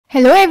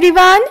Hello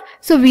everyone.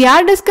 So we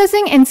are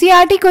discussing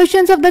NCERT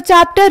questions of the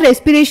chapter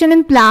Respiration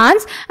in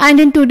Plants, and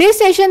in today's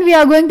session we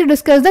are going to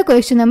discuss the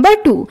question number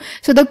 2.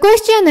 So the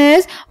question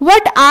is,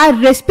 what are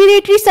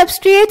respiratory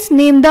substrates?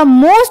 Name the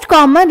most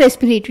common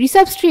respiratory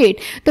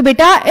substrate. तो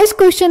बेटा इस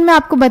question में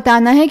आपको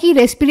बताना है कि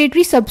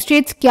respiratory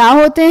substrates क्या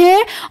होते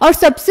हैं और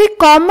सबसे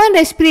common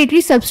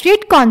respiratory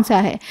substrate कौन सा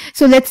है.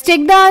 So let's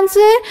check the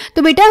answer.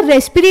 तो बेटा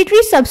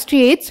respiratory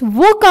substrates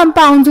वो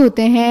compounds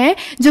होते हैं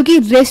जो कि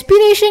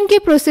respiration के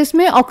प्रोसेस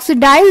में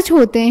ऑक्सीडाइज्ड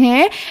होते हैं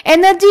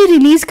एनर्जी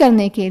रिलीज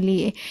करने के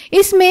लिए.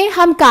 इसमें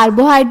हम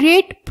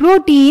कार्बोहाइड्रेट,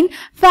 प्रोटीन,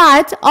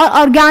 फैट्स और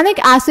ऑर्गेनिक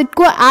एसिड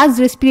को एज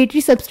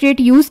रेस्पिरेटरी सबस्ट्रेट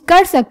यूज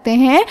कर सकते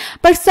हैं,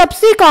 पर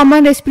सबसे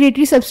कॉमन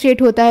रेस्पिरेटरी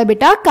सबस्ट्रेट होता है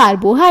बेटा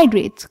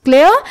carbohydrates.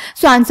 Clear?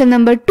 So answer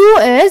number 2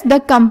 is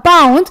the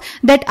compounds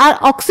that are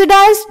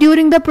oxidised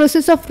during the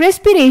process of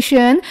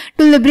respiration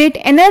to liberate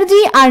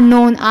energy are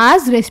known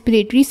as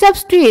respiratory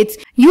substrates.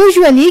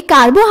 Usually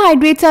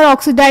carbohydrates are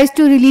oxidized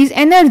to release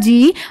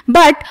energy,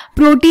 but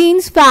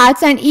proteins,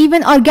 fats and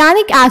even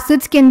organic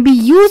acids can be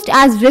used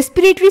as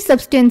respiratory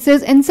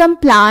substances in some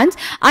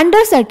plants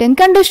under certain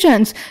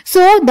conditions.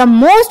 So the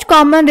most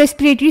common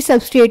respiratory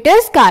substrate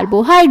is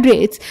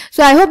carbohydrates.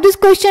 So I hope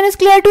this question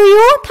is clear to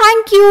you.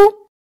 Thank you.